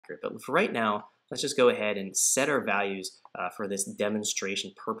accurate. But for right now, let's just go ahead and set our values for this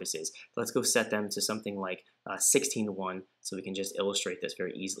demonstration purposes. Let's go set them to something like 16 to 1 so we can just illustrate this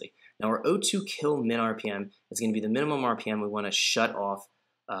very easily. Now our O2 kill min RPM is going to be the minimum RPM we want to shut off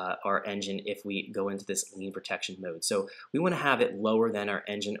our engine if we go into this lean protection mode. So we want to have it lower than our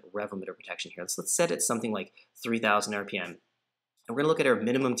engine rev limiter protection here. Let's set it something like 3,000 RPM. And we're going to look at our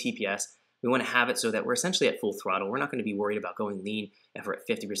minimum TPS. We want to have it so that we're essentially at full throttle. We're not going to be worried about going lean if we're at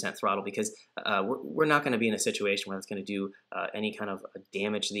 50% throttle because we're not going to be in a situation where that's going to do any kind of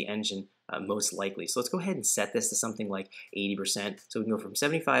damage to the engine most likely. So let's go ahead and set this to something like 80%. So we can go from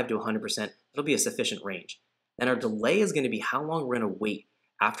 75 to 100%. It'll be a sufficient range. And our delay is going to be how long we're going to wait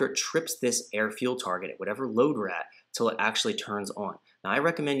after it trips this air fuel target at whatever load we're at till it actually turns on. Now I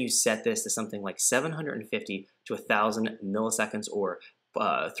recommend you set this to something like 750 to 1,000 milliseconds or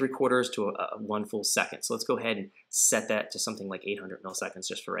 3/4 to 1 full second. So let's go ahead and set that to something like 800 milliseconds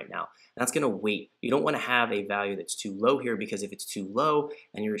just for right now. And that's going to wait. You don't want to have a value that's too low here because if it's too low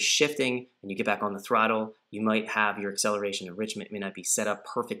and you're shifting and you get back on the throttle, you might have your acceleration enrichment may not be set up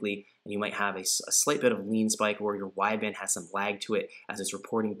perfectly and you might have a slight bit of lean spike or your wideband has some lag to it as it's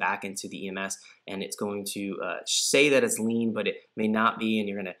reporting back into the EMS and it's going to say that it's lean but it may not be and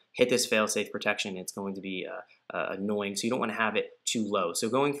you're going to hit this fail-safe protection. It's going to be annoying, so you don't want to have it too low. So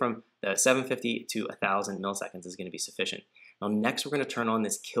going from the 750 to 1,000 milliseconds is going to be sufficient. Now next we're going to turn on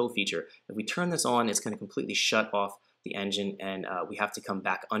this kill feature. If we turn this on, it's going to completely shut off the engine and we have to come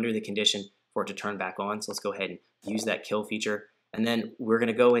back under the condition for it to turn back on. So let's go ahead and use that kill feature. And then we're going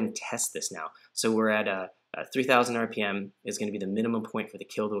to go and test this now. So we're at 3,000 RPM is going to be the minimum point for the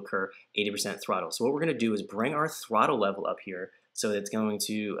kill to occur, 80% throttle. So what we're going to do is bring our throttle level up here so it's going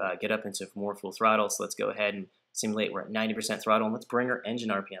to get up into more full throttle. So let's go ahead and simulate we're at 90% throttle and let's bring our engine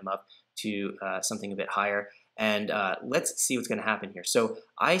RPM up to something a bit higher and let's see what's going to happen here. So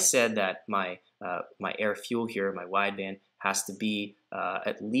I said that my air fuel here, my wideband, has to be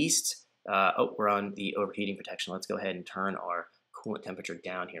at least, we're on the overheating protection. Let's go ahead and turn our coolant temperature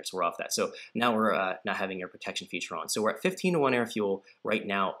down here, so we're off that. So now we're not having air protection feature on. So we're at 15 to 1 air fuel right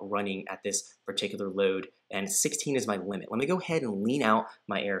now running at this particular load, and 16 is my limit. Let me go ahead and lean out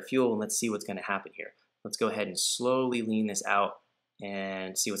my air fuel, and let's see what's going to happen here. Let's go ahead and slowly lean this out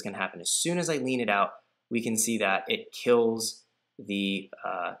and see what's going to happen. As soon as I lean it out, we can see that it kills the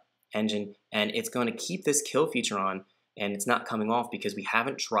engine, and it's going to keep this kill feature on, and it's not coming off because we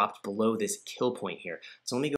haven't dropped below this kill point here. So let me go